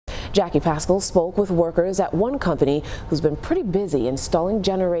Jackie Pascal spoke with workers at one company who's been pretty busy installing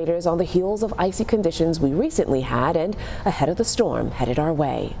generators on the heels of icy conditions we recently had and ahead of the storm headed our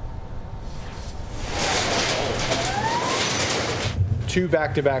way. 2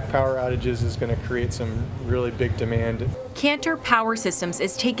 back-to-back power outages is going to create some really big demand. Cantor Power Systems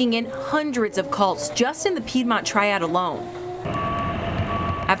is taking in hundreds of calls just in the Piedmont Triad alone,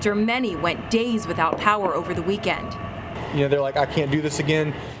 after many went days without power over the weekend. You know, they're like, I can't do this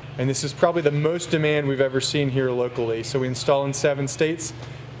again, and this is probably the most demand we've ever seen here locally. So we install in 7 states,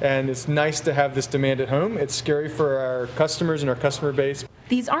 and it's nice to have this demand at home. It's scary for our customers and our customer base.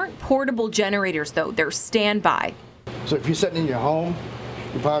 These aren't portable generators, though. They're standby. So if you're sitting in your home,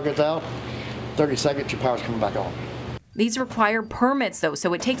 your power goes out, 30 seconds, your power's coming back on. These require permits, though,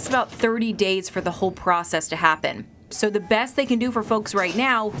 so it takes about 30 days for the whole process to happen. So the best they can do for folks right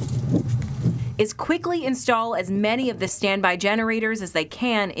now is quickly install as many of the standby generators as they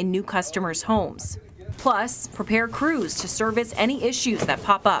can in new customers' homes. Plus, prepare crews to service any issues that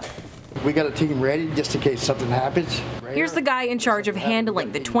pop up. We got a team ready just in case something happens. Here's the guy in charge of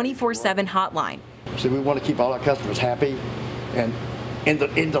handling the 24/7 hotline. So we want to keep all our customers happy and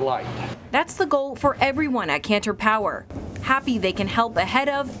in the light. That's the goal for everyone at Cantor Power. Happy they can help ahead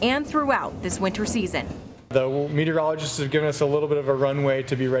of and throughout this winter season. The meteorologists have given us a little bit of a runway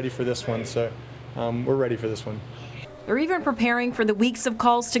to be ready for this one, so we're ready for this one. They're even preparing for the weeks of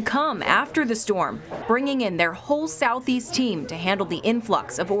calls to come after the storm, bringing in their whole Southeast team to handle the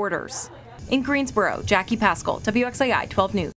influx of orders. In Greensboro, Jackie Pascal, WXAI 12 News.